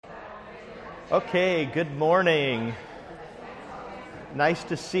Okay, good morning. Nice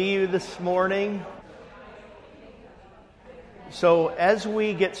to see you this morning. So as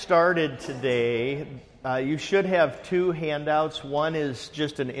we get started today, you should have two handouts. One is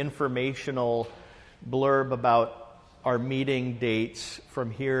just an informational blurb about our meeting dates from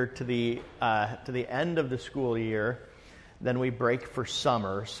here to the end of the school year. Then we break for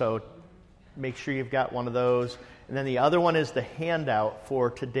summer, so make sure you've got one of those. And then the other one is the handout for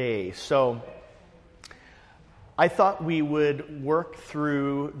today. So I thought we would work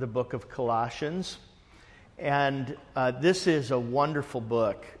through the book of Colossians, and this is a wonderful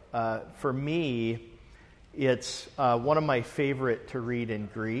book. For me, it's one of my favorite to read in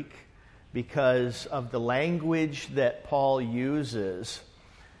Greek because of the language that Paul uses,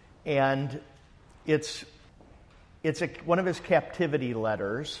 and it's one of his captivity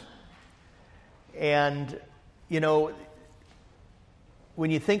letters. And, you know,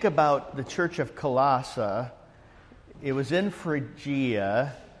 when you think about the church of Colossae, it was in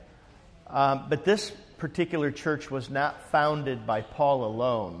Phrygia, but this particular church was not founded by Paul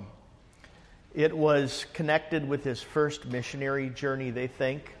alone. It was connected with his first missionary journey, they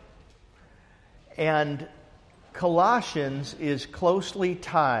think. And Colossians is closely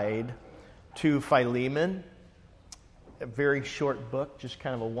tied to Philemon, a very short book, just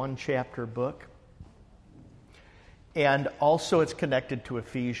kind of a one-chapter book. And also it's connected to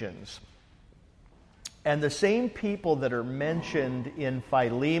Ephesians. And the same people that are mentioned in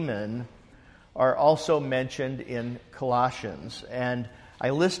Philemon are also mentioned in Colossians. And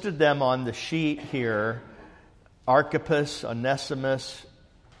I listed them on the sheet here: Archippus, Onesimus,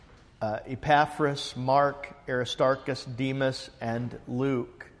 Epaphras, Mark, Aristarchus, Demas, and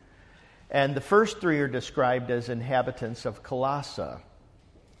Luke. And the first three are described as inhabitants of Colossae.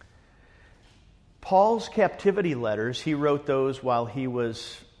 Paul's captivity letters, he wrote those while he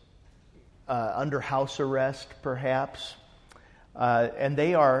was under house arrest, perhaps. And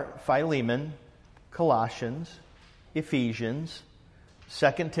they are Philemon, Colossians, Ephesians,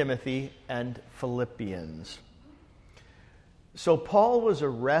 2 Timothy, and Philippians. So Paul was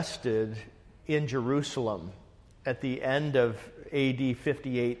arrested in Jerusalem at the end of AD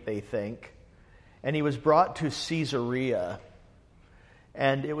 58, they think. And he was brought to Caesarea.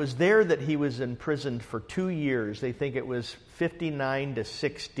 And it was there that he was imprisoned for 2 years. They think it was 59 to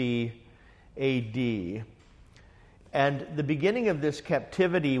 60 AD. And the beginning of this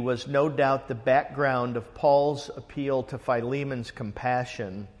captivity was no doubt the background of Paul's appeal to Philemon's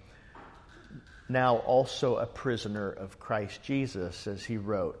compassion, now also a prisoner of Christ Jesus, as he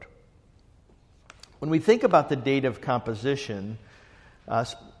wrote. When we think about the date of composition,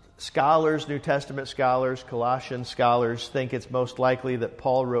 scholars, New Testament scholars, Colossian scholars think it's most likely that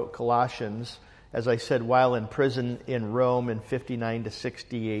Paul wrote Colossians, as I said, while in prison in Rome in 59 to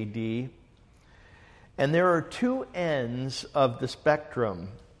 60 AD. And there are two ends of the spectrum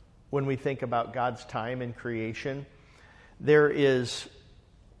when we think about God's time in creation. There is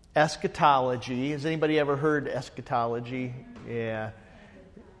eschatology. Has anybody ever heard eschatology? Yeah,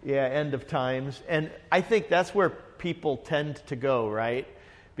 end of times. And I think that's where people tend to go, right?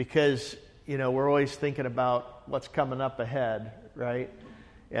 Because, you know, we're always thinking about what's coming up ahead, right?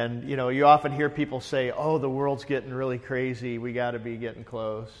 And, you know, you often hear people say, oh, the world's getting really crazy. We got to be getting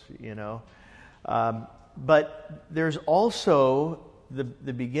close, you know. But there's also the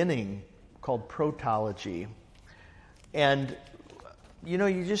beginning called protology. And, you know,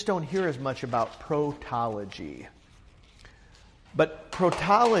 you just don't hear as much about protology. But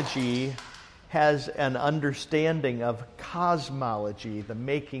protology has an understanding of cosmology, the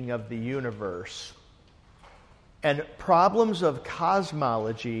making of the universe. And problems of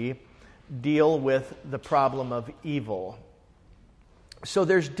cosmology deal with the problem of evil. So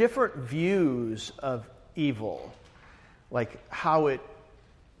there's different views of evil, like how it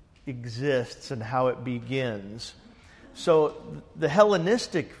exists and how it begins. So the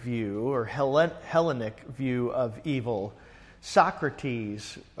Hellenistic view, or Hellenic view of evil,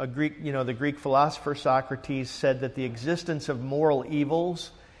 Socrates, the Greek philosopher Socrates, said that the existence of moral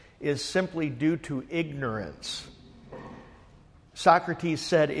evils is simply due to ignorance. Socrates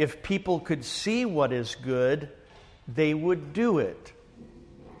said if people could see what is good, they would do it.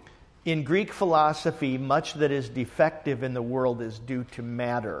 In Greek philosophy, much that is defective in the world is due to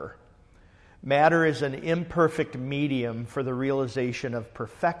matter. Matter is an imperfect medium for the realization of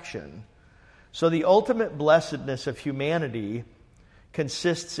perfection. So the ultimate blessedness of humanity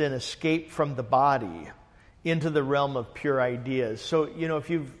consists in escape from the body into the realm of pure ideas. So, you know, if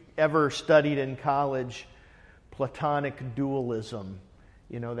you've ever studied in college Platonic dualism,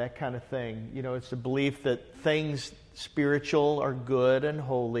 you know, that kind of thing. You know, it's the belief that things spiritual are good and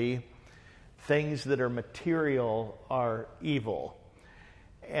holy, things that are material are evil.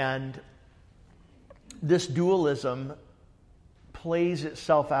 And this dualism plays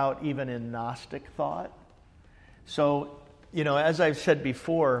itself out even in Gnostic thought. So, as I've said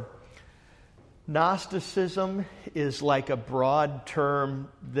before, Gnosticism is like a broad term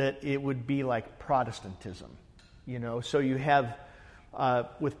that it would be like Protestantism. So you have,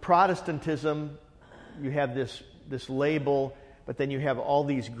 with Protestantism, you have this label, but then you have all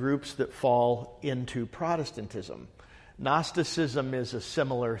these groups that fall into Protestantism. Gnosticism is a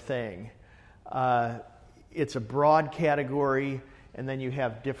similar thing. It's a broad category, and then you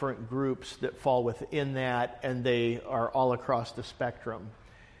have different groups that fall within that, and they are all across the spectrum.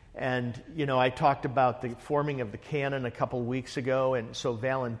 And, I talked about the forming of the canon a couple weeks ago, and so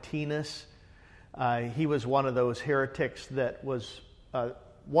Valentinus, he was one of those heretics that was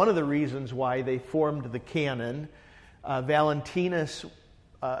one of the reasons why they formed the canon. Valentinus,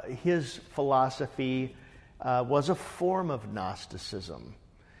 his philosophy was a form of Gnosticism.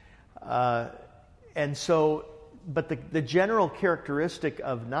 And so, but the general characteristic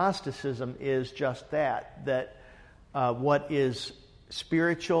of Gnosticism is just that what is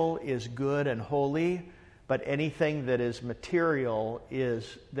spiritual is good and holy, but anything that is material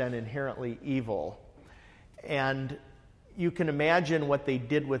is then inherently evil. And you can imagine what they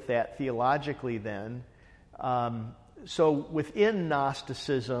did with that theologically then. So within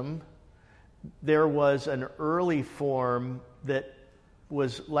Gnosticism, there was an early form that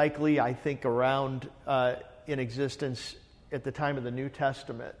was likely, I think, around in existence at the time of the New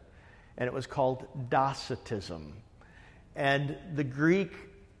Testament, and it was called Docetism. And the Greek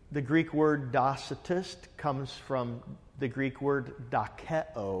word Docetist comes from the Greek word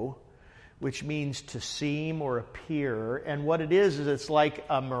dokeo, which means to seem or appear. And what it is it's like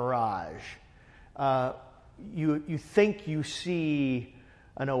a mirage. You think you see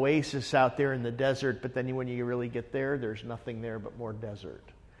an oasis out there in the desert, but then when you really get there, there's nothing there but more desert.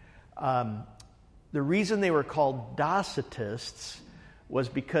 The reason they were called Docetists was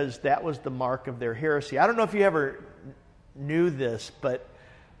because that was the mark of their heresy. I don't know if you ever knew this, but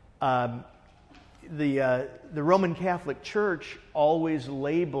the Roman Catholic Church always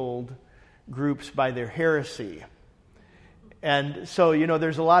labeled groups by their heresy. And so,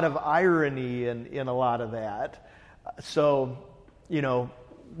 there's a lot of irony in a lot of that. So,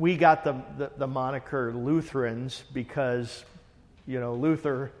 we got the moniker Lutherans because,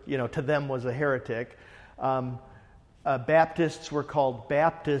 Luther, to them was a heretic. Baptists were called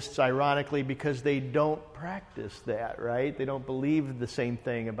Baptists, ironically, because they don't practice that, right? They don't believe the same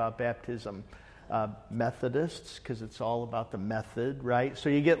thing about baptism. Methodists, because it's all about the method, right? So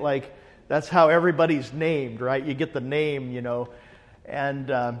you get that's how everybody's named, right? You get the name, And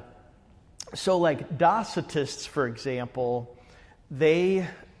so Docetists, for example, they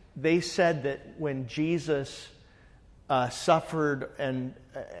said that when Jesus suffered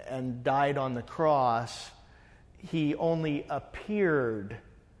and died on the cross, he only appeared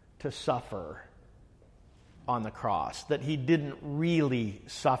to suffer on the cross, that he didn't really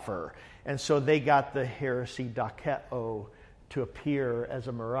suffer. And so they got the heresy dokeo, to appear as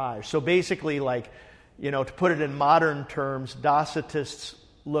a mirage. So basically, to put it in modern terms, Docetists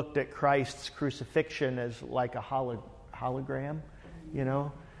looked at Christ's crucifixion as like a hologram.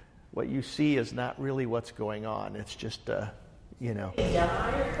 What you see is not really what's going on. It's just Did he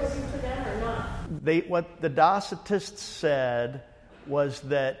die according to them or not? What the Docetists said was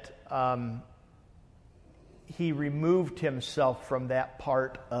that he removed himself from that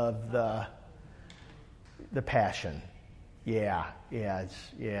part of the passion. Yeah.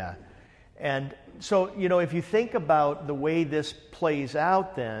 And so, if you think about the way this plays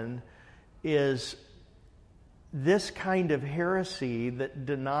out then, is this kind of heresy that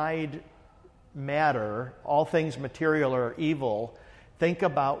denied matter, all things material are evil. Think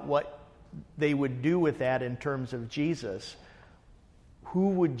about what they would do with that in terms of Jesus. Who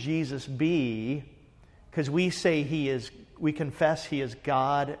would Jesus be? Because we confess he is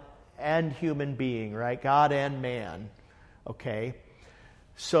God and human being, right? God and man. Okay?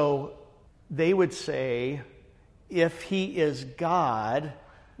 So they would say, if he is God,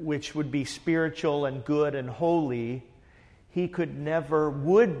 which would be spiritual and good and holy, he would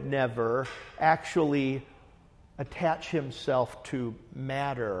never actually attach himself to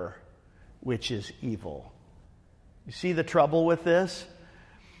matter, which is evil. You see the trouble with this?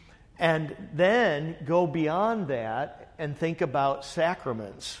 And then go beyond that and think about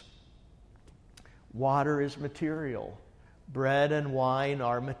sacraments. Water is material. Bread and wine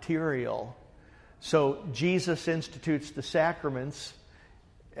are material. So Jesus institutes the sacraments,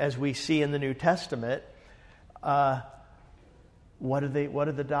 as we see in the New Testament. what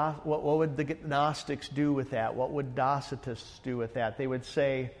would the Gnostics do with that? What would Docetists do with that? They would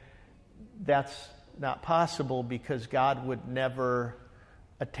say that's not possible because God would never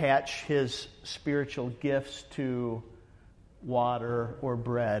attach his spiritual gifts to water or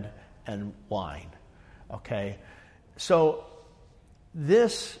bread and wine. Okay? So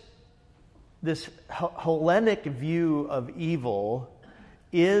this Hellenic view of evil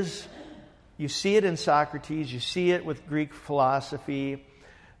is, you see it in Socrates, you see it with Greek philosophy,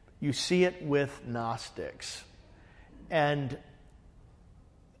 you see it with Gnostics. And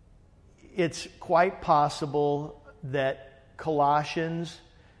it's quite possible that Colossians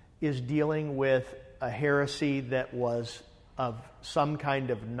is dealing with a heresy that was of some kind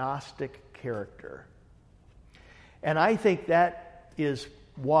of Gnostic character. And I think that is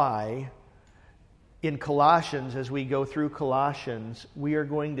why in Colossians, as we go through Colossians, we are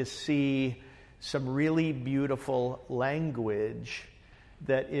going to see some really beautiful language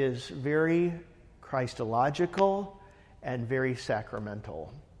that is very Christological and very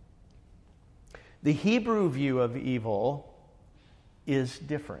sacramental. The Hebrew view of evil is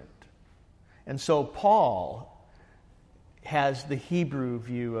different. And so Paul has the Hebrew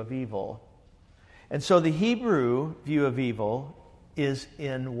view of evil. And so the Hebrew view of evil is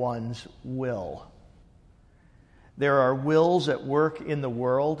in one's will. There are wills at work in the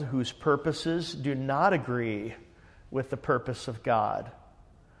world whose purposes do not agree with the purpose of God.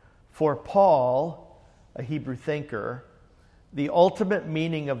 For Paul, a Hebrew thinker, the ultimate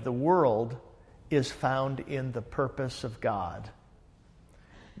meaning of the world is found in the purpose of God.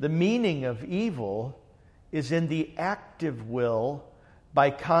 The meaning of evil is in the active will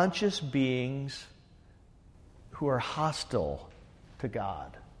by conscious beings who are hostile to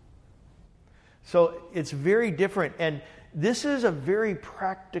God. So it's very different. And this is a very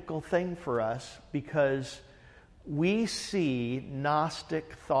practical thing for us because we see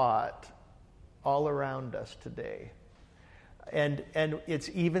Gnostic thought all around us today. And it's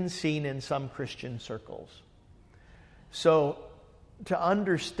even seen in some Christian circles. So to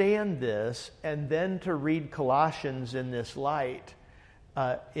understand this and then to read Colossians in this light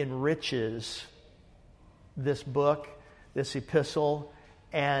enriches this book, this epistle,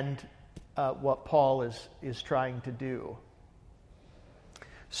 and what Paul is trying to do.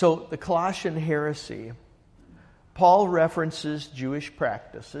 So the Colossian heresy, Paul references Jewish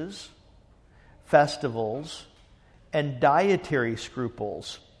practices, festivals, and dietary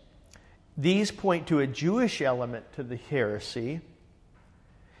scruples. These point to a Jewish element to the heresy.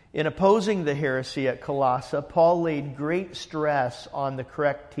 In opposing the heresy at Colossae, Paul laid great stress on the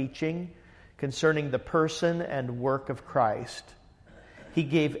correct teaching concerning the person and work of Christ. He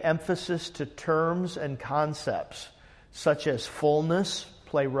gave emphasis to terms and concepts such as fullness,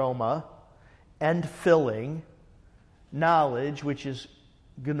 pleroma, and filling, knowledge, which is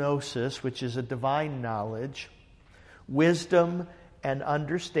gnosis, which is a divine knowledge, wisdom and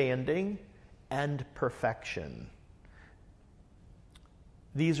understanding, and perfection.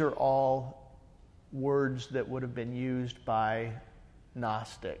 These are all words that would have been used by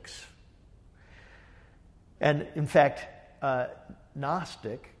Gnostics. And in fact,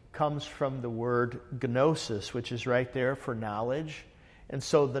 Gnostic comes from the word gnosis, which is right there for knowledge. And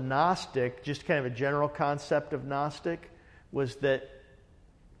so the Gnostic, just kind of a general concept of Gnostic, was that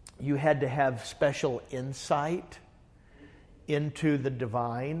you had to have special insight into the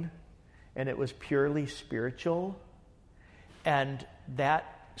divine, and it was purely spiritual. And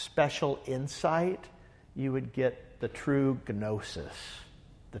that special insight, you would get the true gnosis,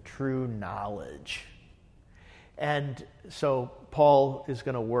 the true knowledge. And so Paul is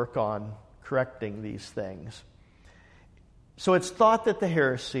going to work on correcting these things. So it's thought that the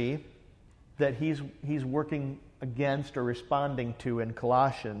heresy that he's working against or responding to in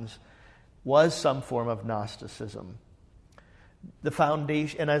Colossians was some form of Gnosticism. The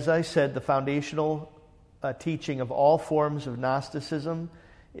foundation, and as I said, the foundational teaching of all forms of Gnosticism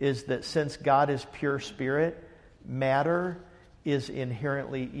is that since God is pure spirit, matter is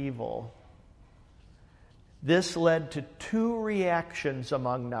inherently evil. This led to two reactions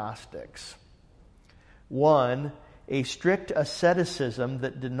among Gnostics. One, a strict asceticism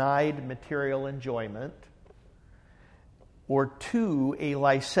that denied material enjoyment. Or two, a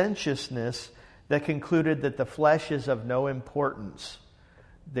licentiousness that concluded that the flesh is of no importance.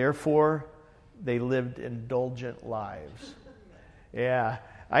 Therefore, they lived indulgent lives. Yeah,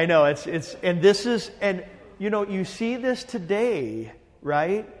 I know. You see this today,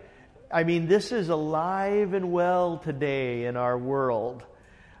 right? I mean, this is alive and well today in our world.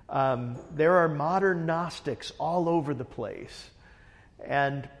 There are modern Gnostics all over the place.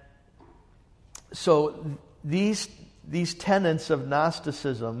 And so these these tenets of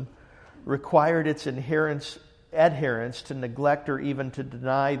Gnosticism required its adherents to neglect or even to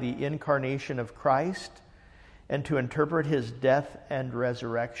deny the incarnation of Christ and to interpret his death and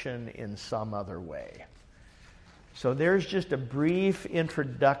resurrection in some other way. So there's just a brief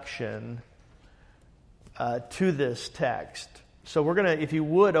introduction to this text. So we're going to, if you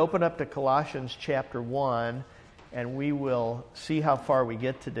would, open up to Colossians chapter 1, and we will see how far we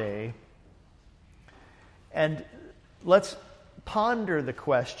get today. And let's ponder the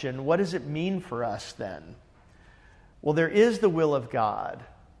question, what does it mean for us then? Well, there is the will of God.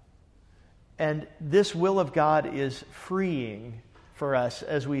 And this will of God is freeing for us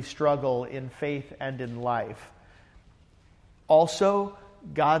as we struggle in faith and in life. Also,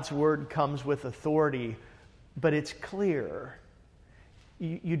 God's word comes with authority, but it's clear.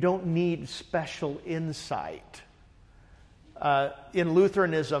 You don't need special insight. In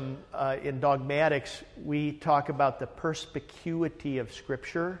Lutheranism, in dogmatics, we talk about the perspicuity of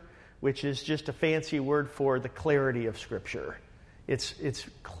Scripture, which is just a fancy word for the clarity of Scripture. It's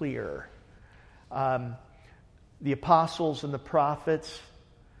clear. The apostles and the prophets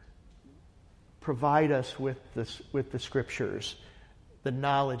provide us with the Scriptures, the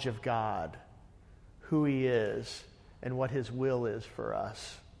knowledge of God, who He is, and what His will is for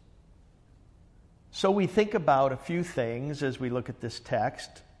us. So we think about a few things as we look at this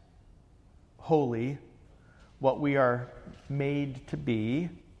text. Holy, what we are made to be,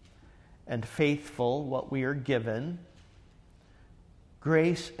 and faithful, what we are given.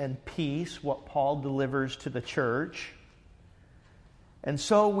 Grace and peace, what Paul delivers to the church. And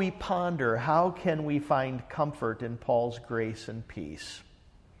so we ponder, how can we find comfort in Paul's grace and peace?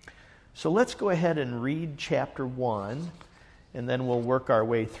 So let's go ahead and read chapter 1, and then we'll work our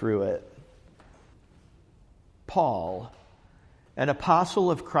way through it. Paul, an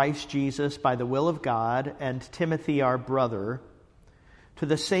apostle of Christ Jesus by the will of God, and Timothy our brother, to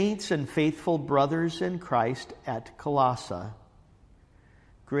the saints and faithful brothers in Christ at Colossae,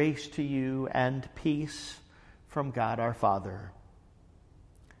 grace to you and peace from God our Father.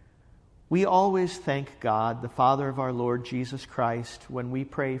 We always thank God, the Father of our Lord Jesus Christ, when we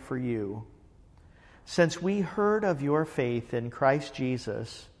pray for you, since we heard of your faith in Christ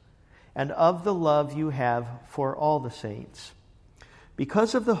Jesus and of the love you have for all the saints,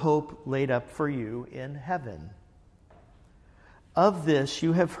 because of the hope laid up for you in heaven. Of this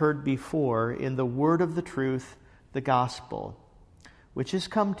you have heard before in the word of the truth, the gospel, which has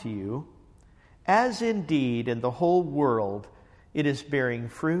come to you, as indeed in the whole world it is bearing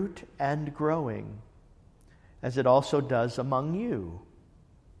fruit and growing, as it also does among you,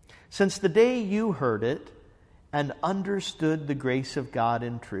 since the day you heard it and understood the grace of God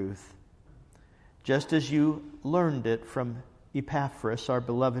in truth, just as you learned it from Epaphras, our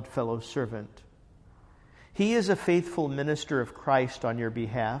beloved fellow servant. He is a faithful minister of Christ on your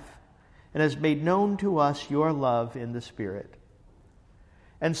behalf, and has made known to us your love in the Spirit.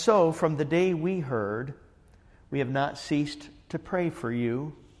 And so, from the day we heard, we have not ceased to pray for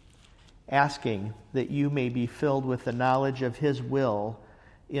you, asking that you may be filled with the knowledge of His will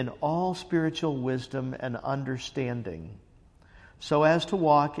in all spiritual wisdom and understanding, so as to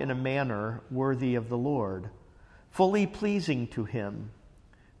walk in a manner worthy of the Lord, fully pleasing to Him,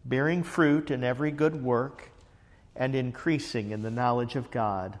 bearing fruit in every good work, and increasing in the knowledge of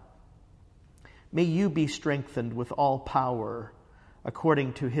God. May you be strengthened with all power,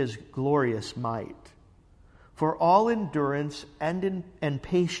 according to His glorious might, for all endurance and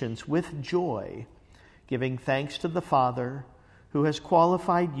patience with joy, giving thanks to the Father, who has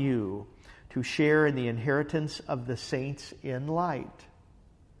qualified you to share in the inheritance of the saints in light.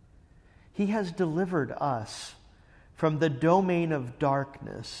 He has delivered us from the domain of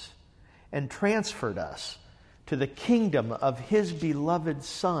darkness and transferred us to the kingdom of His beloved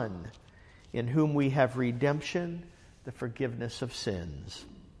Son, in whom we have redemption, the forgiveness of sins.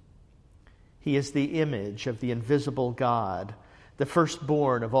 He is the image of the invisible God, the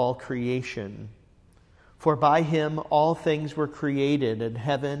firstborn of all creation. For by Him all things were created in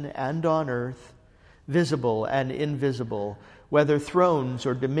heaven and on earth, visible and invisible, whether thrones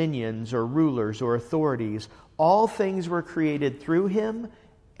or dominions or rulers or authorities. All things were created through Him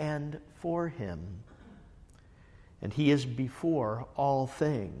and for Him. And He is before all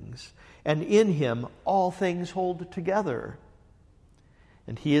things, and in Him all things hold together.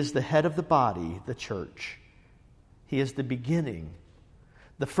 And He is the head of the body, the church. He is the beginning,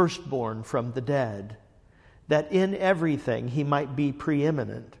 the firstborn from the dead, that in everything He might be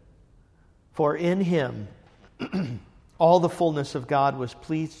preeminent. For in Him all the fullness of God was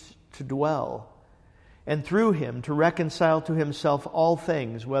pleased to dwell, and through Him to reconcile to Himself all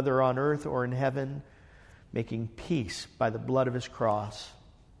things, whether on earth or in heaven, making peace by the blood of his cross.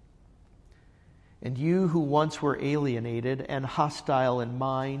 And you who once were alienated and hostile in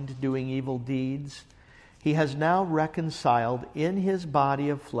mind, doing evil deeds, he has now reconciled in his body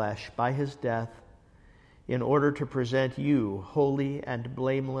of flesh by his death, in order to present you holy and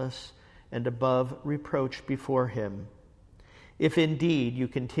blameless and above reproach before him. If indeed you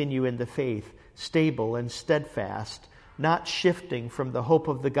continue in the faith, stable and steadfast, not shifting from the hope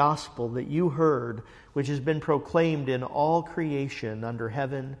of the gospel that you heard, which has been proclaimed in all creation under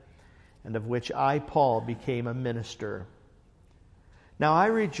heaven, and of which I, Paul, became a minister. Now I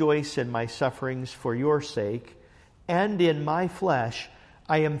rejoice in my sufferings for your sake, and in my flesh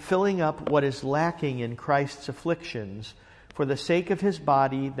I am filling up what is lacking in Christ's afflictions for the sake of his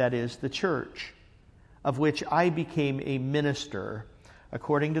body, that is, the church, of which I became a minister,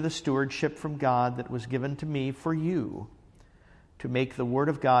 according to the stewardship from God that was given to me for you, to make the word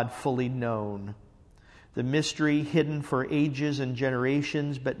of God fully known, the mystery hidden for ages and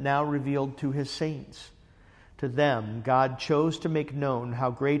generations, but now revealed to his saints. To them God chose to make known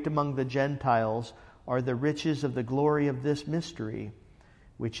how great among the Gentiles are the riches of the glory of this mystery,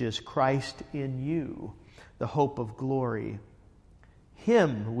 which is Christ in you, the hope of glory.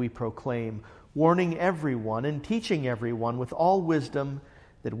 Him we proclaim, warning everyone and teaching everyone with all wisdom,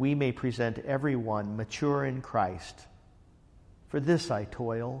 that we may present everyone mature in Christ. For this I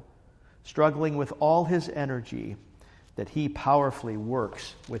toil, struggling with all his energy, that he powerfully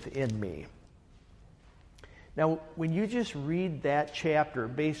works within me. Now, when you just read that chapter,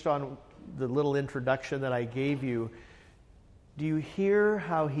 based on the little introduction that I gave you, do you hear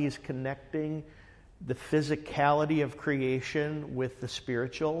how he's connecting the physicality of creation with the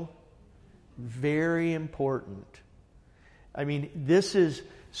spiritual? Very important. I mean, this is,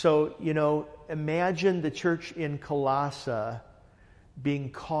 so, imagine the church in Colossae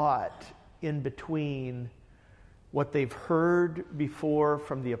being caught in between what they've heard before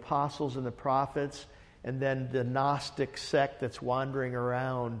from the apostles and the prophets, and then the Gnostic sect that's wandering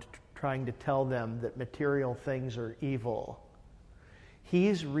around trying to tell them that material things are evil.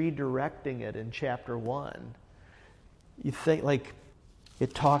 He's redirecting it in chapter 1. You think, like,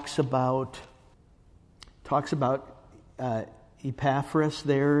 it talks about Epaphras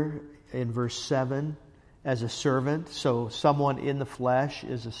there in verse 7 as a servant. So someone in the flesh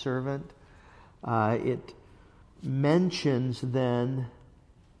is a servant. It mentions then,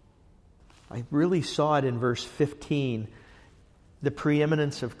 I really saw it in verse 15, the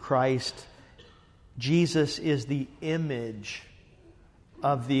preeminence of Christ. Jesus is the image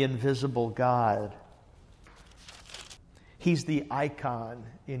of the invisible God. He's the icon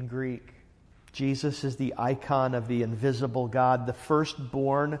in Greek. Jesus is the icon of the invisible God, the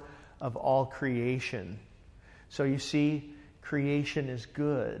firstborn of all creation. So you see, creation is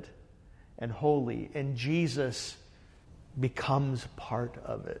good and holy, and Jesus becomes part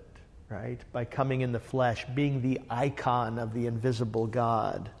of it, right? By coming in the flesh, being the icon of the invisible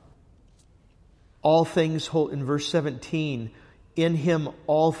God. All things hold, in verse 17, in him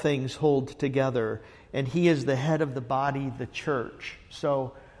all things hold together, and he is the head of the body, the church.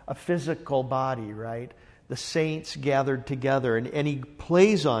 So a physical body, right? The saints gathered together. And he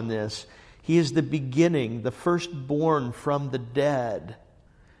plays on this. He is the beginning, the firstborn from the dead.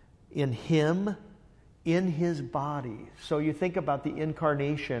 In him, in his body. So you think about the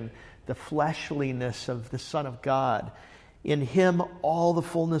incarnation, the fleshliness of the Son of God. In him, all the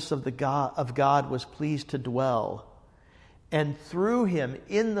fullness of God was pleased to dwell. And through him,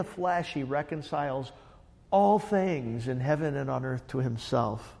 in the flesh, he reconciles all things in heaven and on earth to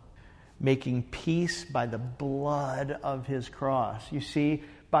himself, making peace by the blood of his cross. You see,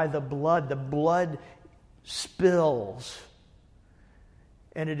 by the blood spills.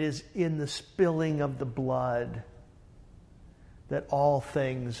 And it is in the spilling of the blood that all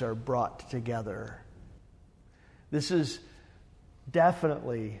things are brought together. This is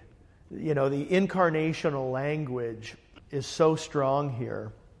definitely, the incarnational language is so strong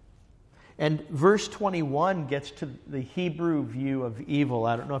here. And verse 21 gets to the Hebrew view of evil.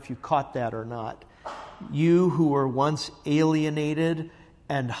 I don't know if you caught that or not. You who were once alienated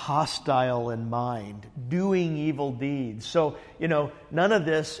and hostile in mind, doing evil deeds. So, none of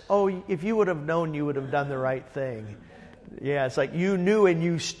this, if you would have known, you would have done the right thing. Yeah, it's like you knew and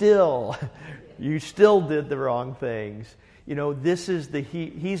you still did the wrong things. This is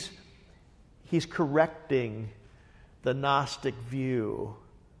he's correcting the Gnostic view.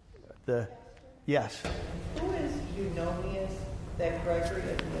 Yes. Who is Eunomius that Gregory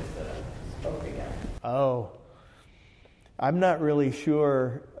of Nyssa spoke against? Oh, I'm not really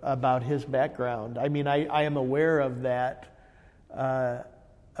sure about his background. I mean, I am aware of that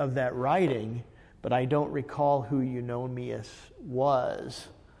writing, but I don't recall who Eunomius was.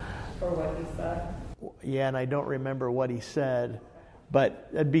 Or what he said. Yeah, and I don't remember what he said, but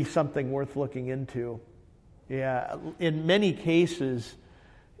it'd be something worth looking into. Yeah, in many cases,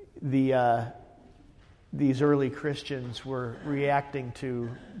 these early Christians were reacting to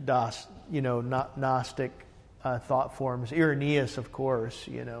Gnostic thought forms. Irenaeus, of course,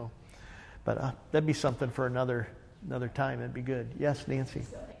 but that'd be something for another time. That'd be good. Yes, Nancy.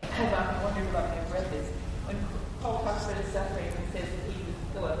 I've often wondered about, I've read this, when Paul talks about his suffering and says that he would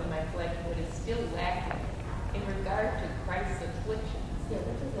go up in my flesh, but it's still lacking in regard to Christ's afflictions. Yeah,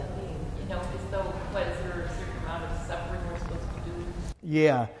 what does that mean? As though, is there a certain amount of suffering we're supposed to do?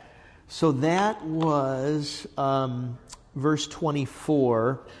 Yeah. So that was verse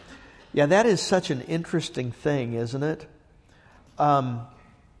 24. Yeah, that is such an interesting thing, isn't it?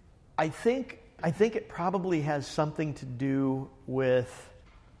 I think it probably has something to do with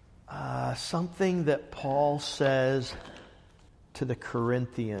something that Paul says to the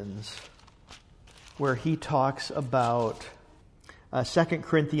Corinthians, where he talks about 2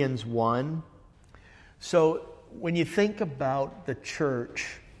 Corinthians 1. So when you think about the church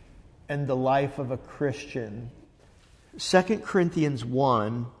and the life of a Christian, 2 Corinthians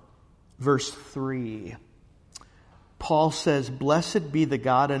 1, verse 3, Paul says, "Blessed be the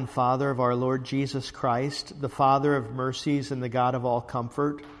God and Father of our Lord Jesus Christ, the Father of mercies and the God of all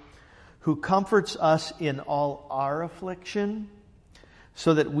comfort, who comforts us in all our affliction,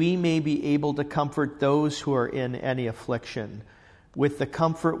 so that we may be able to comfort those who are in any affliction, with the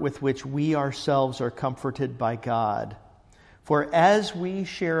comfort with which we ourselves are comforted by God. For as we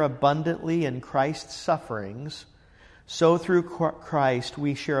share abundantly in Christ's sufferings, so through Christ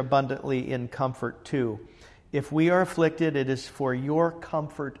we share abundantly in comfort too. If we are afflicted, it is for your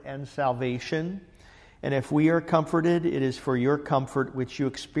comfort and salvation. And if we are comforted, it is for your comfort which you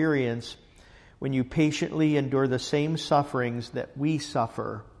experience when you patiently endure the same sufferings that we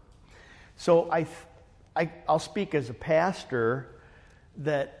suffer." So I'll speak as a pastor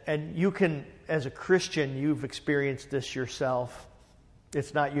and you can, as a Christian, you've experienced this yourself.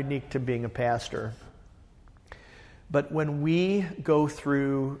 It's not unique to being a pastor. But when we go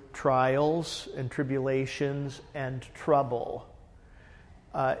through trials and tribulations and trouble,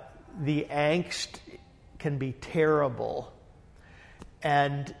 the angst can be terrible.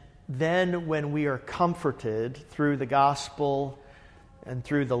 And then when we are comforted through the gospel and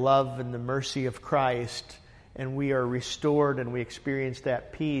through the love and the mercy of Christ, and we are restored and we experience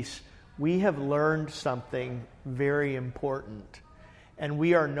that peace, we have learned something very important. And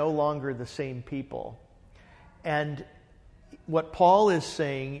we are no longer the same people. And what Paul is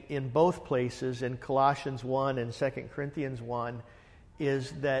saying in both places, in Colossians 1 and 2 Corinthians 1, is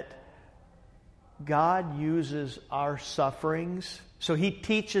that God uses our sufferings. So He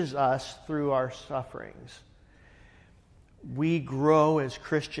teaches us through our sufferings. We grow as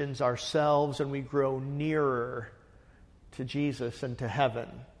Christians ourselves, and we grow nearer to Jesus and to heaven.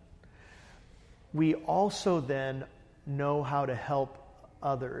 We also then know how to help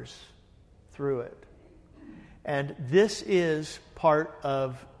others through it. And this is part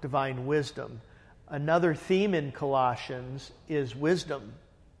of divine wisdom. Another theme in Colossians is wisdom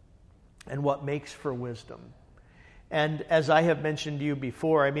and what makes for wisdom. And as I have mentioned to you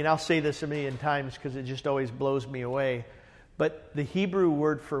before, I'll say this a million times because it just always blows me away, but the Hebrew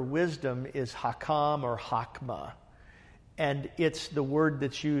word for wisdom is hakam or hakma. And it's the word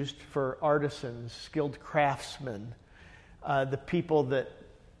that's used for artisans, skilled craftsmen, the people that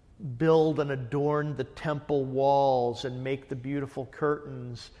build and adorn the temple walls and make the beautiful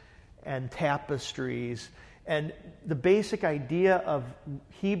curtains and tapestries. And the basic idea of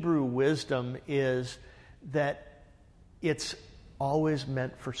Hebrew wisdom is that it's always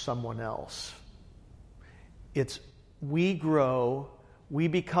meant for someone else. We grow, we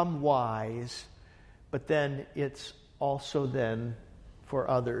become wise, but then it's also then for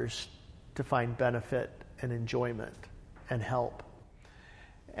others to find benefit and enjoyment and help.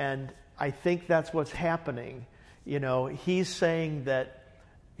 And I think that's what's happening. He's saying that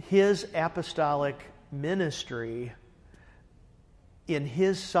his apostolic ministry, in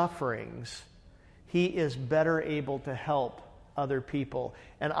his sufferings, he is better able to help other people.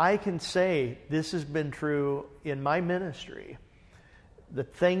 And I can say this has been true in my ministry. The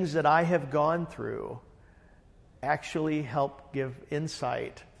things that I have gone through actually help give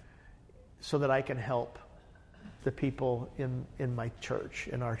insight so that I can help the people in my church,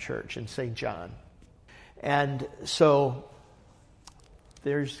 in our church, in St. John. And so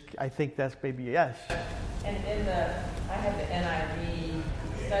I think that's maybe yes. And I have the NIV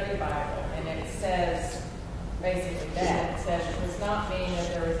study Bible, and it says basically that. It says it does not mean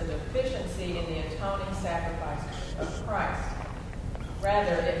that there is a deficiency in the atoning sacrifice of Christ.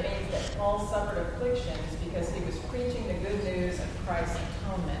 Rather, it means that Paul suffered afflictions because he was preaching the good news of Christ's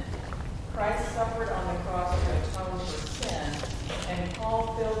atonement. Christ suffered on the cross to atone for sin, and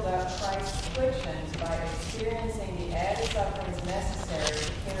Paul filled up Christ's afflictions by experiencing the added sufferings necessary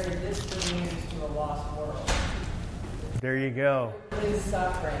to carry this good news to a lost world. There you go. His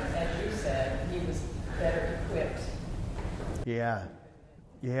suffering, as you said, he was better equipped. Yeah.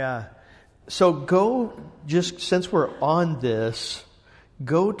 So go, just since we're on this,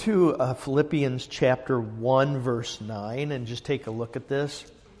 go to Philippians chapter 1, verse 9, and just take a look at this.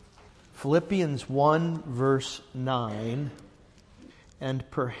 Philippians 1, verse 9.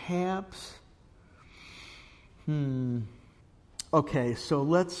 And perhaps, okay, so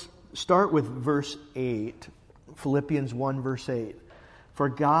let's start with verse 8. Philippians 1, verse 8. For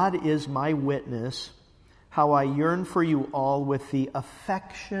God is my witness, how I yearn for you all with the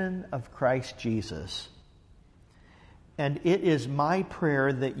affection of Christ Jesus. And it is my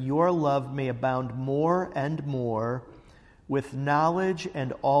prayer that your love may abound more and more with knowledge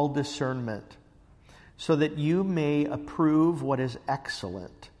and all discernment, so that you may approve what is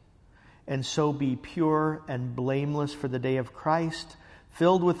excellent, and so be pure and blameless for the day of Christ,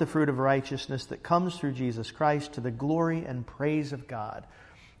 filled with the fruit of righteousness that comes through Jesus Christ to the glory and praise of God.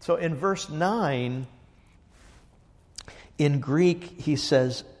 So in verse 9, in Greek, he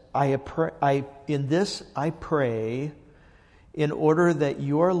says, I pray in order that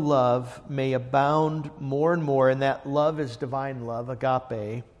your love may abound more and more, and that love is divine love,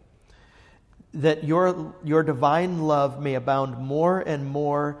 agape, that your divine love may abound more and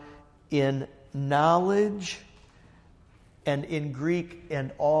more in knowledge, and in Greek,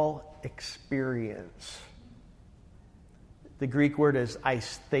 and all experience. The Greek word is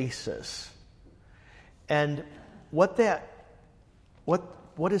aisthesis. And what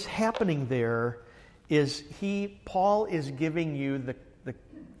is happening there is Paul is giving you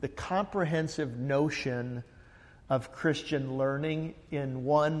the comprehensive notion of Christian learning in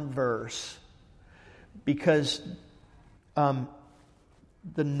one verse. Because the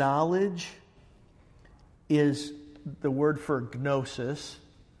knowledge is the word for gnosis,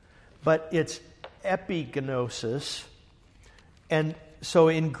 but it's epignosis. And so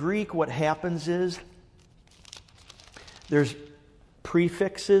in Greek, what happens is there's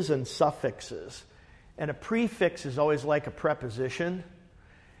prefixes and suffixes. And a prefix is always like a preposition.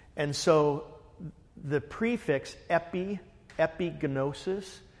 And so the prefix epignosis,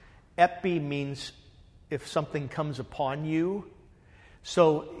 epi means if something comes upon you.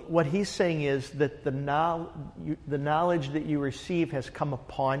 So what he's saying is that the knowledge that you receive has come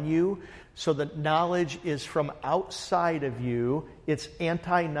upon you. So the knowledge is from outside of you. It's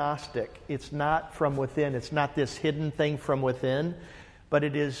anti-Gnostic. It's not from within. It's not this hidden thing from within. But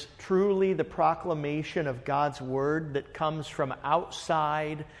it is truly the proclamation of God's word that comes from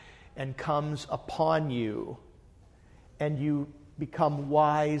outside and comes upon you. And you become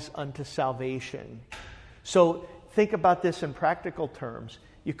wise unto salvation. So think about this in practical terms.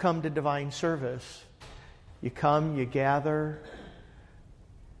 You come to divine service. You come, you gather.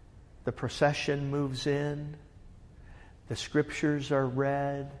 The procession moves in. The scriptures are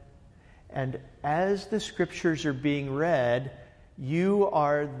read. And as the scriptures are being read, you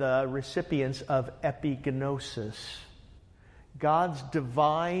are the recipients of epignosis. God's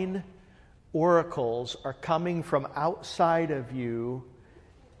divine oracles are coming from outside of you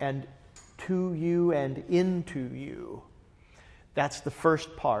and to you and into you. That's the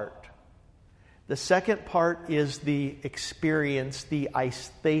first part. The second part is the experience, the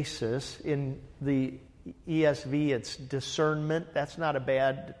aisthesis. In the ESV, it's discernment. That's not a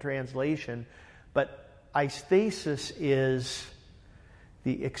bad translation. But aisthesis is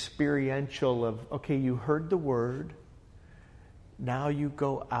the experiential of, okay, you heard the word. Now you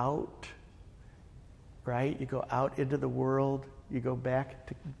go out, right? You go out into the world. You go back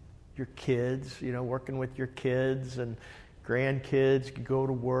to your kids, working with your kids and grandkids. You go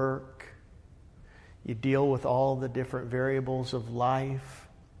to work. You deal with all the different variables of life.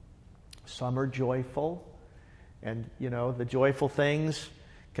 Some are joyful. And, the joyful things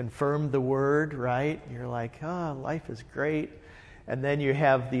confirm the word, right? You're like, life is great. And then you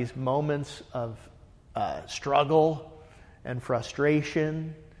have these moments of struggle and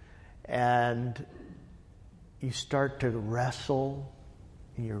frustration. And you start to wrestle.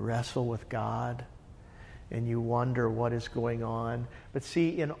 And you wrestle with God. And you wonder what is going on. But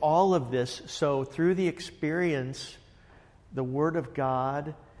see, in all of this, so through the experience, the Word of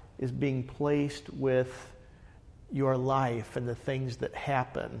God is being placed with your life and the things that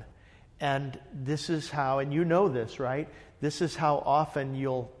happen. And this is how, and you know this, right? This is how often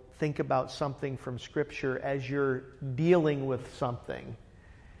you'll think about something from Scripture as you're dealing with something.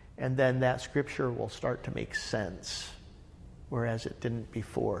 And then that Scripture will start to make sense, whereas it didn't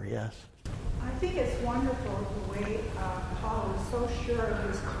before. Yes? I think it's wonderful the way Paul is so sure of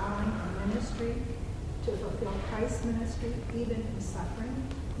his calling and ministry to fulfill Christ's ministry, even in suffering.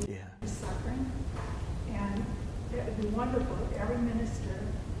 Suffering. And it would be wonderful if every minister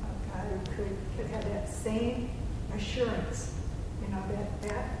of God could have that same assurance,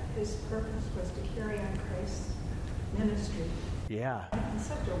 that his purpose was to carry on Christ's ministry. Yeah. In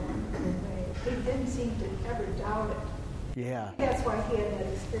such a wonderful way. He didn't seem to ever doubt it. Yeah. That's why he had that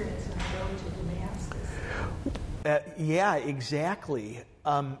experience on the road to Damascus. Yeah, exactly.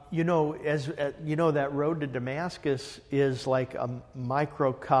 That road to Damascus is like a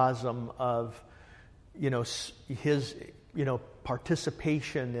microcosm of, his,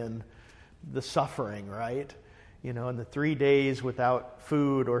 participation in the suffering, right? In the 3 days without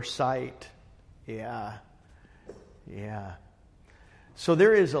food or sight. Yeah. So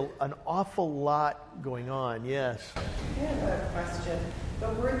there is an awful lot going on, yes. I have a question. The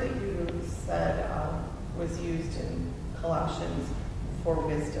word that you said was used in Colossians for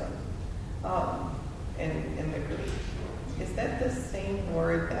wisdom in the Greek. Is that the same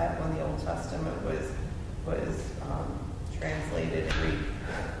word that when the Old Testament was translated Greek,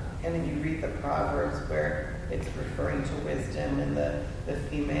 and then you read the Proverbs where it's referring to wisdom and the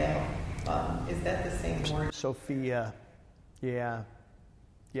female? Is that the same word? Sophia, yeah.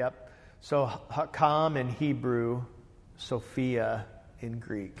 Yep. So Hakam in Hebrew, Sophia in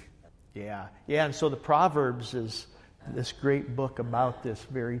Greek. Yeah. Yeah, and so the Proverbs is this great book about this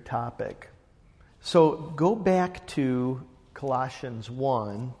very topic. So go back to Colossians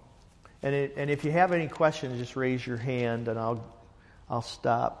 1, and if you have any questions, just raise your hand and I'll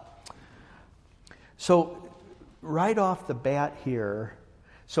stop. So right off the bat here,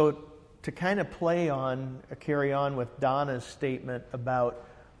 so to kind of carry on with Donna's statement about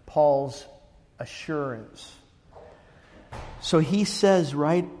Paul's assurance. So he says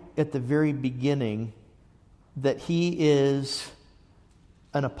right at the very beginning that he is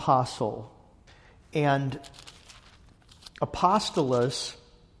an apostle. And apostolos,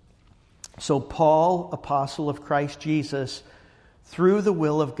 so Paul, apostle of Christ Jesus, through the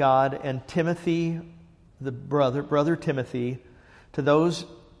will of God, and Timothy, the brother Timothy, to those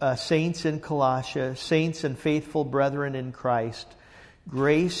saints in Colossia, saints and faithful brethren in Christ,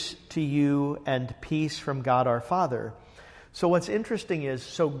 grace to you and peace from God our Father. So what's interesting is,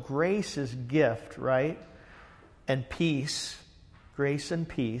 so grace is gift, right? And peace, grace and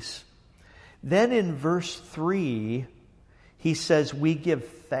peace. Then in verse 3, he says, we give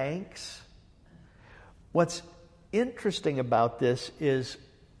thanks. What's interesting about this is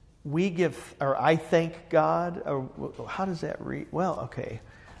I thank God, or how does that read? Well, okay.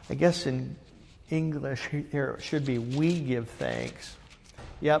 I guess in English here it should be we give thanks.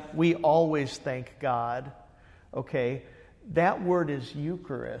 Yep, we always thank God. Okay, that word is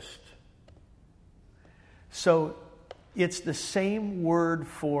Eucharist. So it's the same word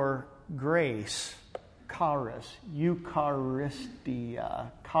for grace, charis, Eucharistia,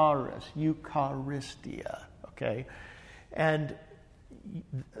 charis, Eucharistia. Okay, and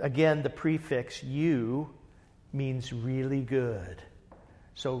again, the prefix "you" means really good.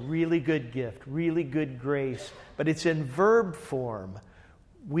 So really good gift, really good grace, but it's in verb form.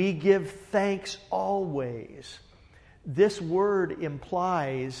 We give thanks always. This word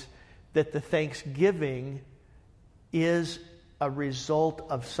implies that the thanksgiving is a result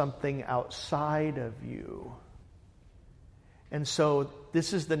of something outside of you. And so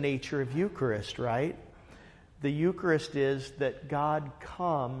this is the nature of Eucharist, right? The Eucharist is that God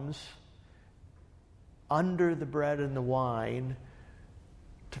comes under the bread and the wine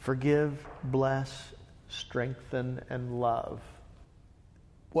to forgive, bless, strengthen, and love.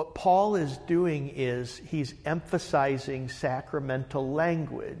 What Paul is doing is he's emphasizing sacramental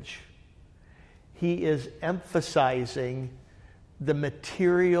language. He is emphasizing the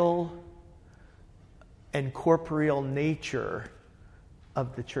material and corporeal nature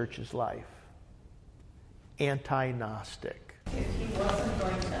of the church's life. Anti-Gnostic. If he wasn't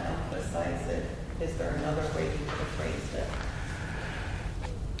going to emphasize it, is there another way he could have phrased it?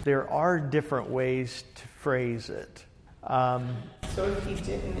 There are different ways to phrase it. So if he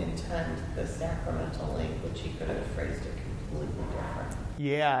didn't intend the sacramental language, he could have phrased it completely different.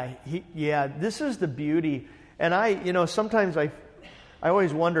 Yeah, this is the beauty. And sometimes I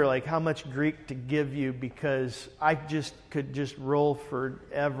always wonder like how much Greek to give you, because I could just roll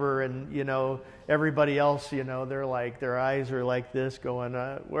forever, and everybody else, they're like, their eyes are like this going,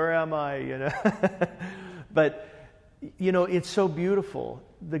 where am I, But it's so beautiful.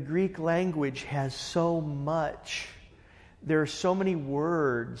 The Greek language has so much. There are so many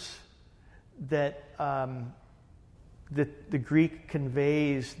words that the Greek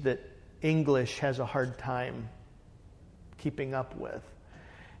conveys that English has a hard time keeping up with.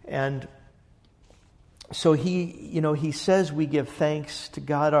 And so he says we give thanks to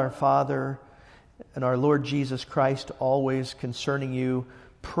God our Father and our Lord Jesus Christ always concerning you,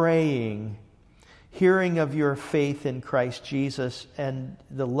 praying, hearing of your faith in Christ Jesus and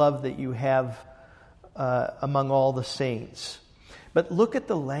the love that you have among all the saints. But look at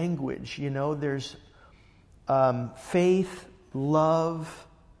the language, there's faith, love,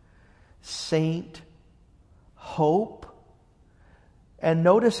 saint, hope. And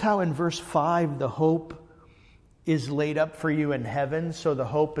notice how in verse 5 the hope is laid up for you in heaven. So the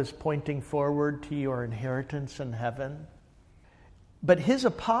hope is pointing forward to your inheritance in heaven. But his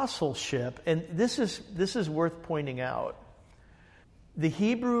apostleship, and this is worth pointing out, the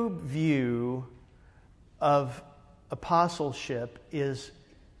Hebrew view of apostleship is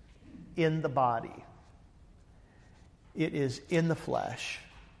in the body. It is in the flesh.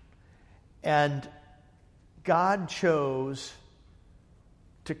 And God chose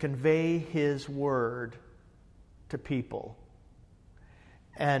to convey his word to people.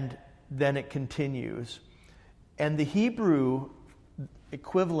 And then it continues. And the Hebrew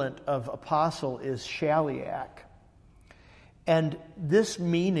equivalent of apostle is shaliach. And this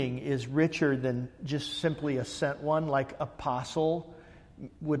meaning is richer than just simply a sent one, like apostle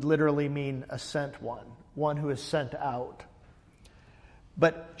would literally mean a sent one who is sent out.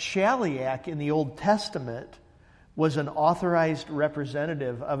 But shaliach in the Old Testament was an authorized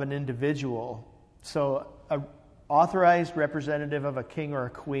representative of an individual. So an authorized representative of a king or a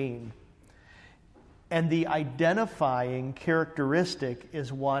queen. And the identifying characteristic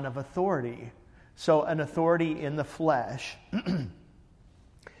is one of authority. So an authority in the flesh. And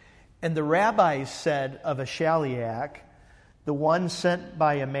the rabbis said of a shaliach, the one sent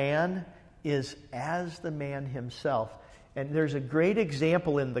by a man is as the man himself. And there's a great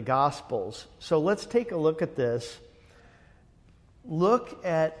example in the Gospels. So let's take a look at this. Look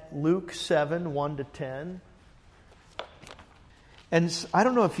at Luke 7, 1 to 10. And I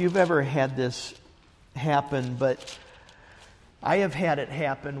don't know if you've ever had this happen, but I have had it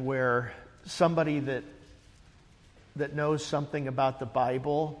happen where somebody that knows something about the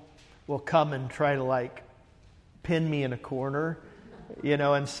Bible will come and try to pin me in a corner,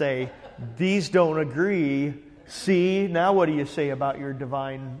 and say, these don't agree. See, now what do you say about your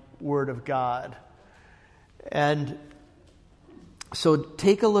divine word of God? And so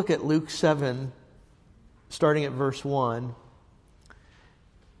take a look at Luke 7, starting at verse 1.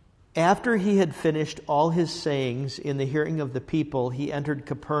 After he had finished all his sayings in the hearing of the people, he entered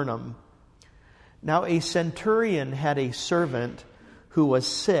Capernaum. Now a centurion had a servant who was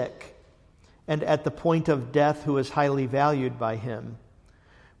sick and at the point of death, who was highly valued by him.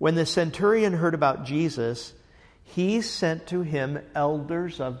 When the centurion heard about Jesus, he sent to him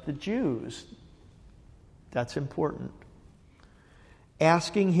elders of the Jews. That's important.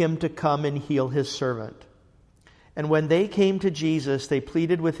 Asking him to come and heal his servant. And when they came to Jesus, they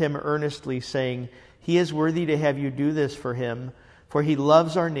pleaded with him earnestly, saying, he is worthy to have you do this for him, for he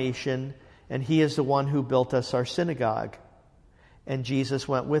loves our nation, and he is the one who built us our synagogue. And Jesus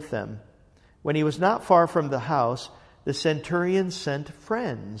went with them. When he was not far from the house, the centurion sent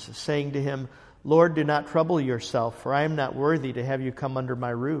friends, saying to him, Lord, do not trouble yourself, for I am not worthy to have you come under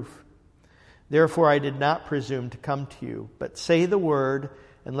my roof. Therefore I did not presume to come to you, but say the word,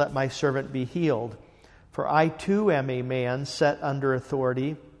 and let my servant be healed. For I too am a man set under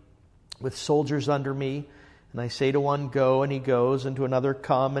authority, with soldiers under me. And I say to one, go, and he goes, and to another,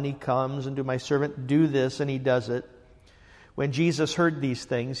 come, and he comes, and to my servant, do this, and he does it. When Jesus heard these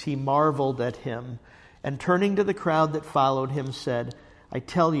things, he marveled at him, and turning to the crowd that followed him, said, I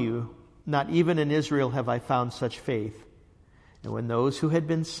tell you, not even in Israel have I found such faith. And when those who had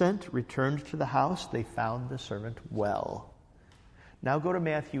been sent returned to the house, they found the servant well. Now go to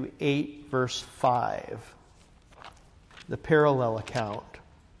Matthew 8, verse 5, the parallel account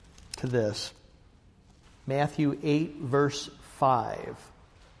to this. Matthew 8, verse 5.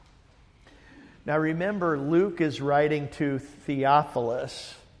 Now remember, Luke is writing to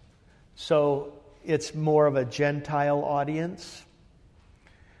Theophilus, so it's more of a Gentile audience.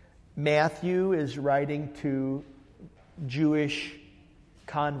 Matthew is writing to Jewish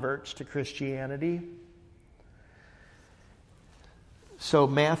converts to Christianity. So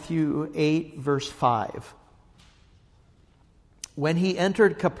Matthew 8, verse 5. When he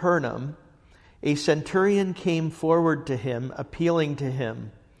entered Capernaum, a centurion came forward to him, appealing to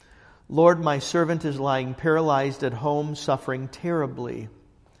him, "Lord, my servant is lying paralyzed at home, suffering terribly."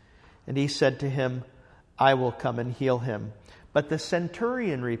 And he said to him, "I will come and heal him." But the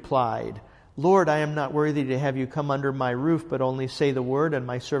centurion replied, "Lord, I am not worthy to have you come under my roof, but only say the word, and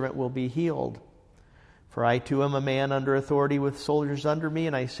my servant will be healed. For I too am a man under authority with soldiers under me,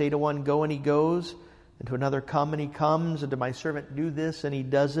 and I say to one, 'Go,' and he goes, and to another, 'Come,' and he comes, and to my servant, 'Do this,' and he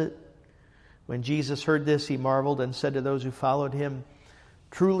does it." When Jesus heard this, he marveled and said to those who followed him,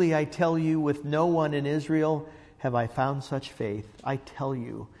 "Truly I tell you, with no one in Israel have I found such faith. I tell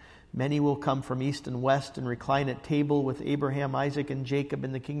you, many will come from east and west and recline at table with Abraham, Isaac, and Jacob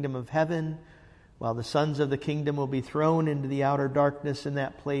in the kingdom of heaven, while the sons of the kingdom will be thrown into the outer darkness. In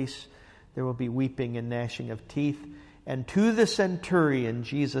that place there will be weeping and gnashing of teeth." And to the centurion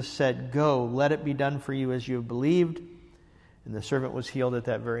Jesus said, "Go, let it be done for you as you have believed." And the servant was healed at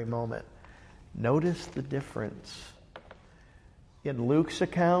that very moment. Notice the difference. In Luke's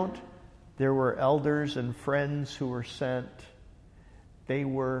account, there were elders and friends who were sent. They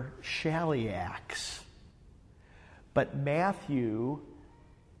were Shaliacs. But Matthew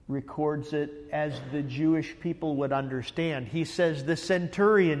records it as the Jewish people would understand. He says, "The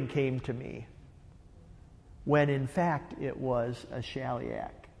centurion came to me," when in fact it was a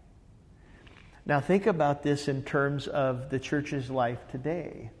Shaliac. Now think about this in terms of the church's life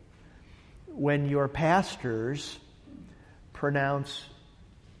today. When your pastors pronounce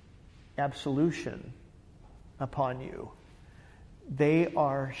absolution upon you, they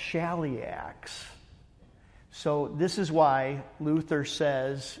are Shaliacs. So this is why Luther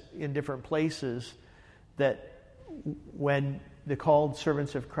says in different places that when the called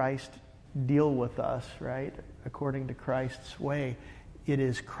servants of Christ deal with us, right, according to Christ's way, it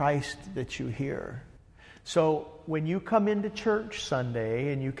is Christ that you hear. So when you come into church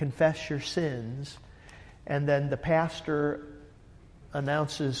Sunday and you confess your sins, and then the pastor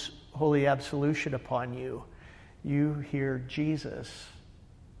announces holy absolution upon you, you hear Jesus,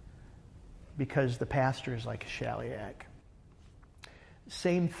 because the pastor is like a Shaliac.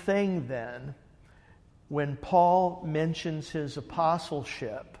 Same thing then, when Paul mentions his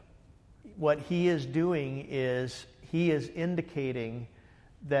apostleship, what he is doing is he is indicating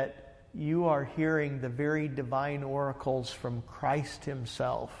that you are hearing the very divine oracles from Christ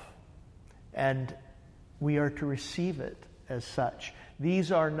himself, and we are to receive it as such.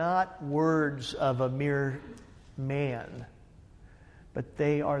 These are not words of a mere man, but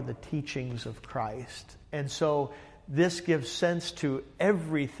they are the teachings of Christ. And so this gives sense to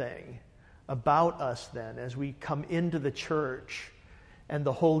everything about us then as we come into the church, and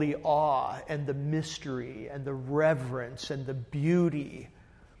the holy awe and the mystery and the reverence and the beauty.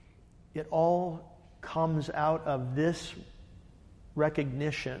 It all comes out of this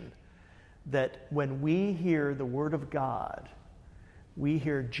recognition that when we hear the Word of God, we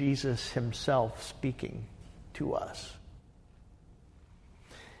hear Jesus himself speaking to us.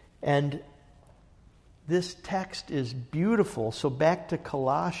 And this text is beautiful. So back to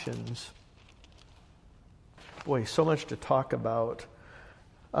Colossians. Boy, so much to talk about.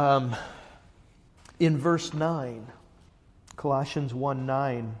 In verse 9, Colossians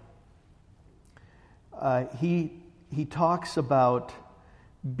 1:9, he talks about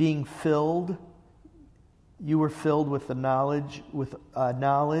being filled. You were filled with the knowledge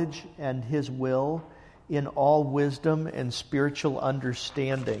and his will in all wisdom and spiritual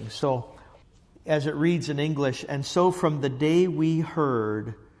understanding. So, as it reads in English, "And so from the day we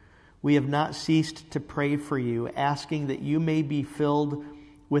heard, we have not ceased to pray for you, asking that you may be filled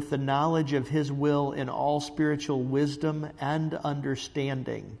with the knowledge of his will in all spiritual wisdom and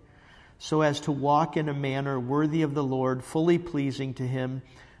understanding, so as to walk in a manner worthy of the Lord, fully pleasing to him,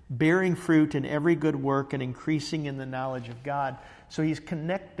 bearing fruit in every good work and increasing in the knowledge of God." So he's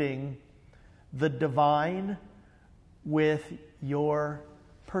connecting the divine with your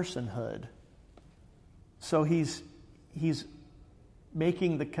personhood. So he's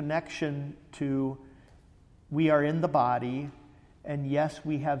making the connection to, we are in the body, and yes,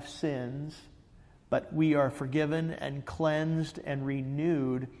 we have sins, but we are forgiven and cleansed and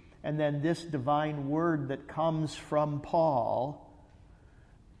renewed. And then this divine word that comes from Paul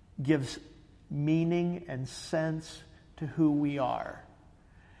gives meaning and sense to who we are.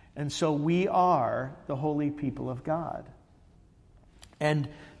 And so we are the holy people of God. And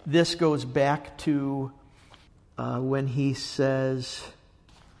this goes back to when he says,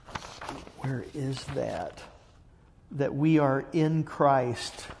 where is that? That we are in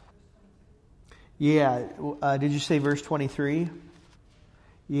Christ. Yeah, did you say verse 23?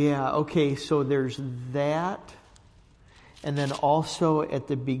 Yeah, okay, so there's that. And then also at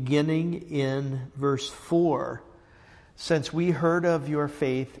the beginning in verse 4, since we heard of your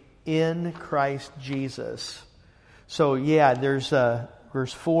faith in Christ Jesus. So yeah, there's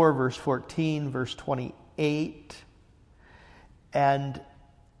verse 4, verse 14, verse 28. And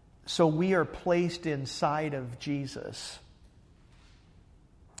so we are placed inside of Jesus.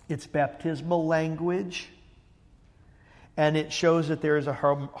 It's baptismal language. And it shows that there is a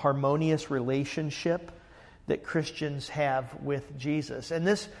harmonious relationship that Christians have with Jesus. And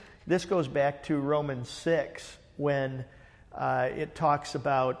this goes back to Romans 6 when it talks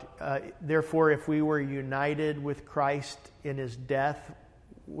about, therefore, if we were united with Christ in his death,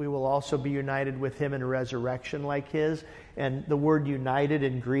 we will also be united with him in a resurrection like his. And the word united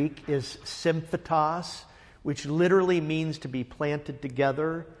in Greek is symphytos, which literally means to be planted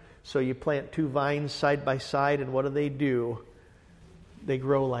together. So you plant two vines side by side, and what do? They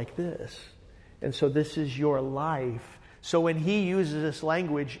grow like this. And so this is your life. So when he uses this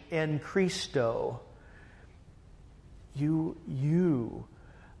language, en Christo, you,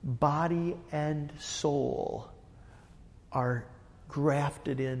 body and soul, are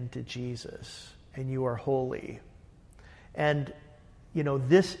grafted into Jesus, and you are holy. And,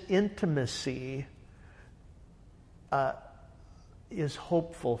 this intimacy is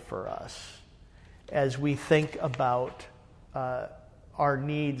hopeful for us as we think about our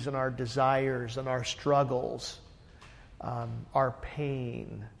needs and our desires and our struggles, our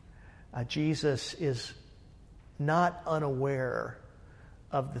pain. Jesus is not unaware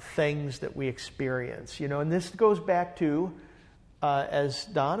of the things that we experience. And this goes back to, as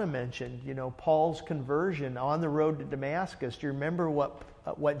Donna mentioned, Paul's conversion on the road to Damascus. Do you remember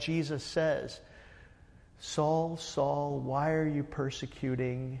what Jesus says? Saul, Saul, why are you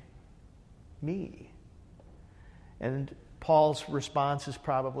persecuting me? And Paul's response is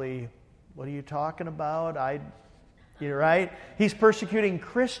probably, what are you talking about? Right? He's persecuting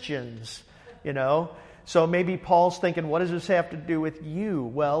Christians, So maybe Paul's thinking, what does this have to do with you?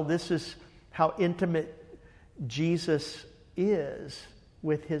 Well, this is how intimate Jesus is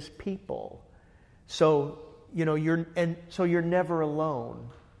with his people. So, you're never alone.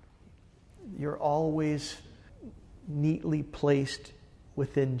 You're always neatly placed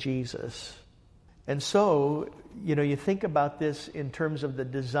within Jesus. And so, you think about this in terms of the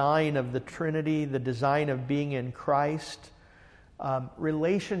design of the Trinity, the design of being in Christ. All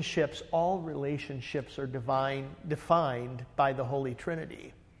relationships are defined by the Holy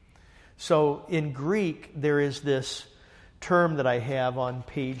Trinity. So in Greek, there is this term that I have on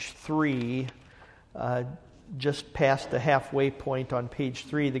page 3, just past the halfway point on page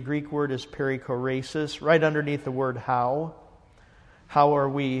 3. The Greek word is perikoresis, right underneath the word how. How are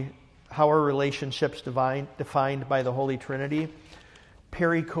relationships defined by the Holy Trinity?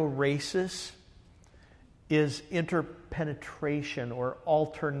 Perikoresis is interpenetration or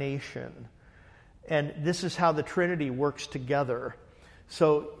alternation. And this is how the Trinity works together.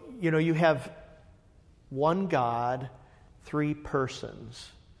 So, you have one God, three persons.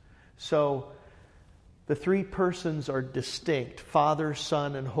 So the three persons are distinct, Father,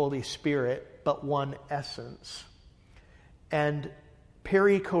 Son, and Holy Spirit, but one essence. And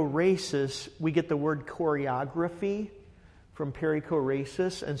perikoresis, we get the word choreography from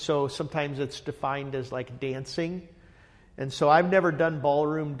perikoresis, and so sometimes it's defined as like dancing. And so I've never done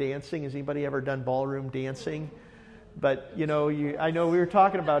ballroom dancing. Has anybody ever done ballroom dancing? But, I know we were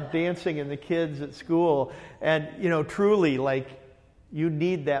talking about dancing and the kids at school, and, truly, you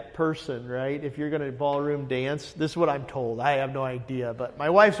need that person, right? If you're going to ballroom dance, this is what I'm told. I have no idea, but my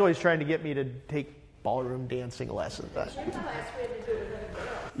wife's always trying to get me to take ballroom dancing lessons.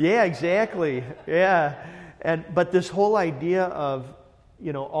 Yeah, exactly. Yeah. But this whole idea of,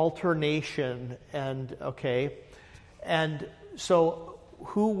 alternation and so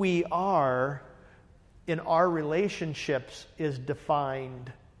who we are in our relationships is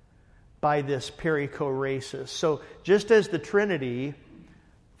defined by this perikoresis. So just as the Trinity,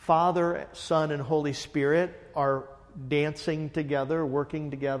 Father, Son, and Holy Spirit are dancing together, working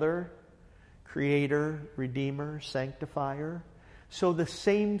together, Creator, Redeemer, Sanctifier, so the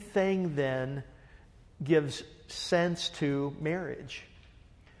same thing then gives sense to marriage.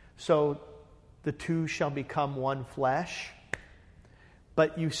 So the two shall become one flesh,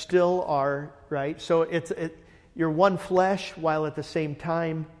 but you still are, right? So you're one flesh while at the same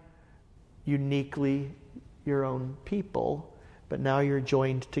time uniquely your own people, but now you're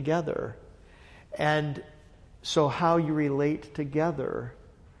joined together. And so how you relate together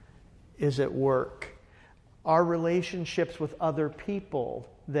is at work. Our relationships with other people,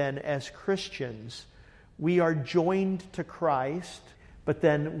 then, as Christians, we are joined to Christ, But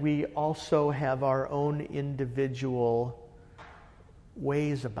then we also have our own individual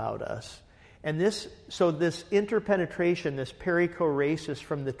ways about us. And this interpenetration, this perichoresis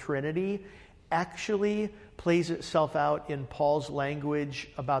from the Trinity, actually plays itself out in Paul's language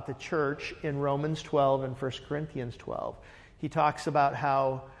about the church in Romans 12 and 1 Corinthians 12. He talks about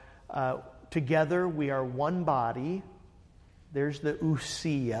how together we are one body. There's the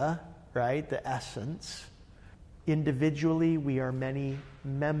ousia, right? The essence. Individually, we are many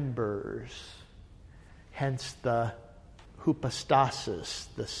members. Hence the hypostasis,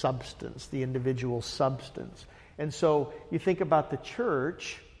 the substance, the individual substance. And so you think about the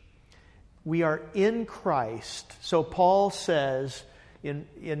church, we are in Christ. So Paul says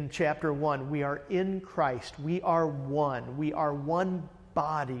in chapter 1, we are in Christ. We are one. We are one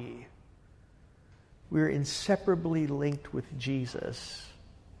body. We're inseparably linked with Jesus.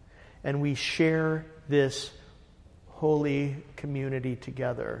 And we share this holy community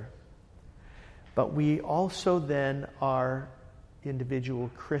together. But we also then are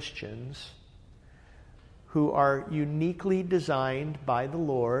individual Christians who are uniquely designed by the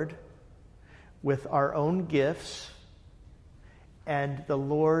Lord with our own gifts, and the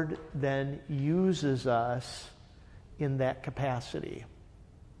Lord then uses us in that capacity,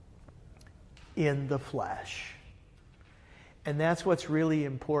 in the flesh. And that's what's really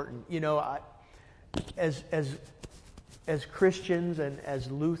important. You know, as Christians and as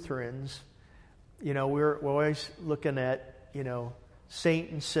Lutherans, you know, we're always looking at, you know,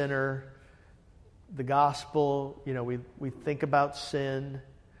 saint and sinner, the gospel. You know, we think about sin,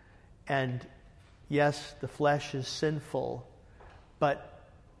 and yes, the flesh is sinful, but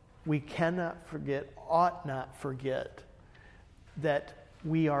we cannot forget, ought not forget, that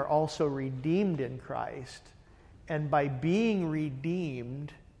we are also redeemed in Christ. And by being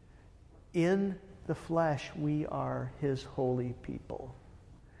redeemed in the flesh, we are His holy people.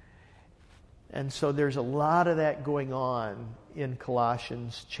 And so there's a lot of that going on in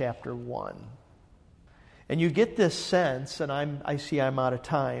Colossians chapter 1. And you get this sense, and I see I'm out of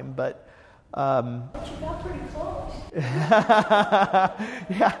time, but But you got pretty close.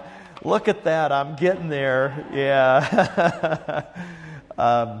 yeah, look at that. I'm getting there. Yeah.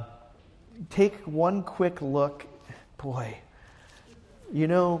 Take one quick look. Boy, you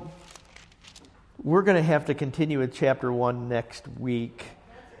know, we're going to have to continue with chapter 1 next week.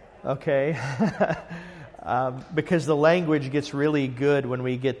 Okay? Because the language gets really good when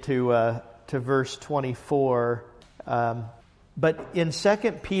we get to verse 24. But in 2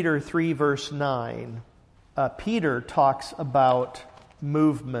 Peter 3, verse 9, Peter talks about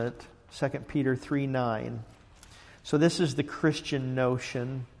movement. 2 Peter 3:9. So this is the Christian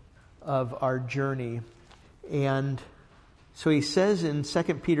notion of our journey. And so he says in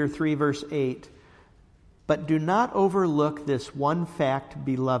 2 Peter 3, verse 8, "But do not overlook this one fact,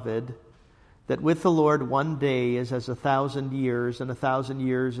 beloved, that with the Lord 1 day is as 1,000 years, and 1,000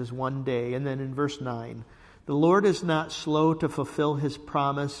 years is 1 day." And then in verse 9, "The Lord is not slow to fulfill His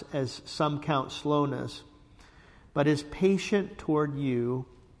promise, as some count slowness, but is patient toward you,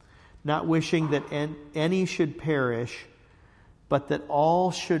 not wishing that any should perish, but that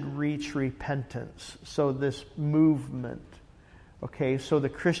all should reach repentance." So this movement, okay, so the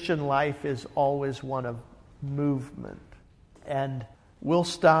Christian life is always one of movement. And we'll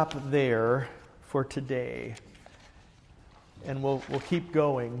stop there for today, and we'll keep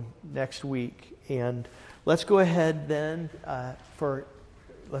going next week. And let's go ahead then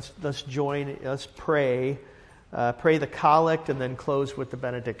let's join, let's pray the collect, and then close with the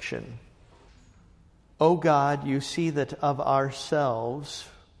benediction. O God, you see that of ourselves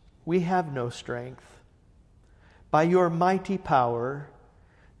we have no strength. By your mighty power,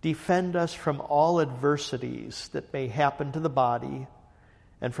 defend us from all adversities that may happen to the body,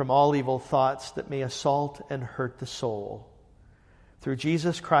 and from all evil thoughts that may assault and hurt the soul. Through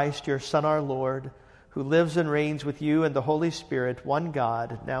Jesus Christ, your Son, our Lord, who lives and reigns with you and the Holy Spirit, one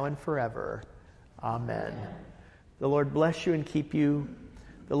God, now and forever. Amen. The Lord bless you and keep you.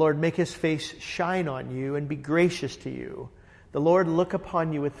 The Lord make His face shine on you and be gracious to you. The Lord look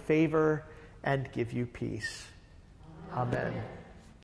upon you with favor and give you peace. Amen.